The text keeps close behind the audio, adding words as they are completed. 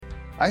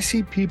I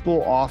see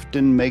people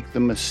often make the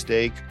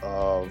mistake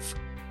of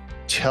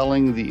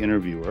telling the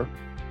interviewer,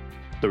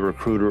 the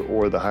recruiter,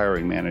 or the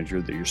hiring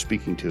manager that you're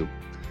speaking to,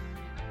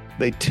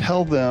 they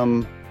tell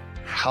them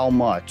how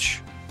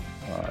much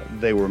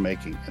they were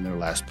making in their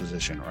last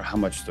position or how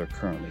much they're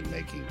currently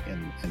making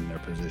in their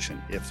position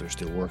if they're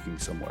still working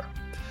somewhere.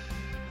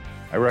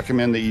 I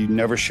recommend that you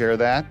never share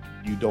that.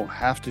 You don't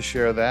have to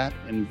share that.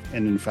 And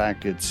in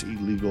fact, it's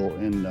illegal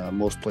in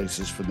most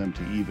places for them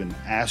to even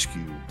ask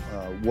you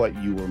what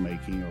you were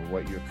making or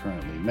what you're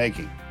currently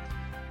making.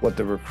 What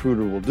the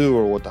recruiter will do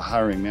or what the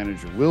hiring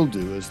manager will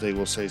do is they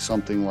will say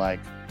something like,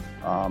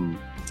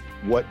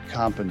 what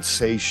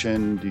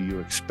compensation do you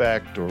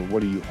expect or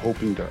what are you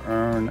hoping to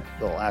earn?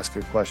 They'll ask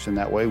a question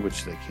that way,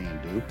 which they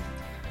can do.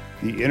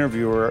 The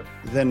interviewer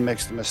then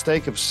makes the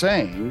mistake of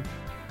saying,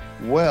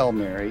 well,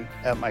 Mary,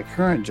 at my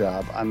current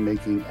job, I'm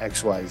making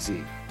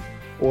XYZ.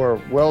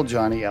 Or, well,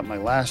 Johnny, at my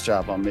last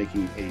job, I'm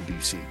making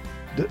ABC.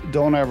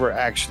 Don't ever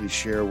actually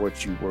share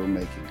what you were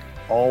making.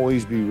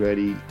 Always be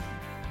ready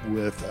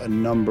with a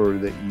number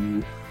that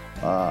you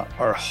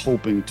are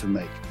hoping to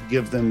make.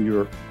 Give them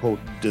your, quote,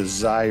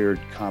 desired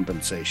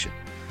compensation.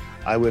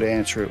 I would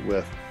answer it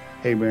with,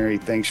 hey, Mary,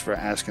 thanks for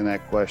asking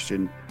that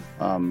question.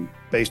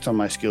 Based on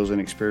my skills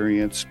and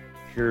experience,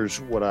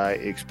 here's what I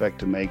expect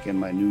to make in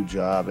my new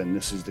job, and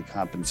this is the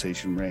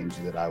compensation range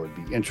that I would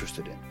be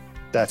interested in.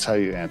 That's how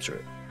you answer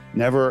it.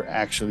 Never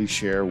actually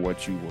share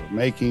what you were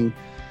making,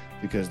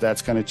 because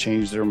that's going to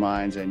change their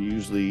minds and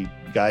usually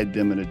guide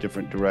them in a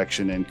different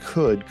direction and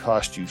could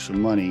cost you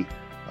some money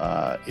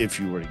if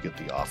you were to get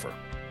the offer.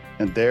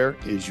 And there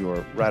is your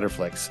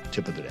RiderFlex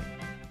tip of the day.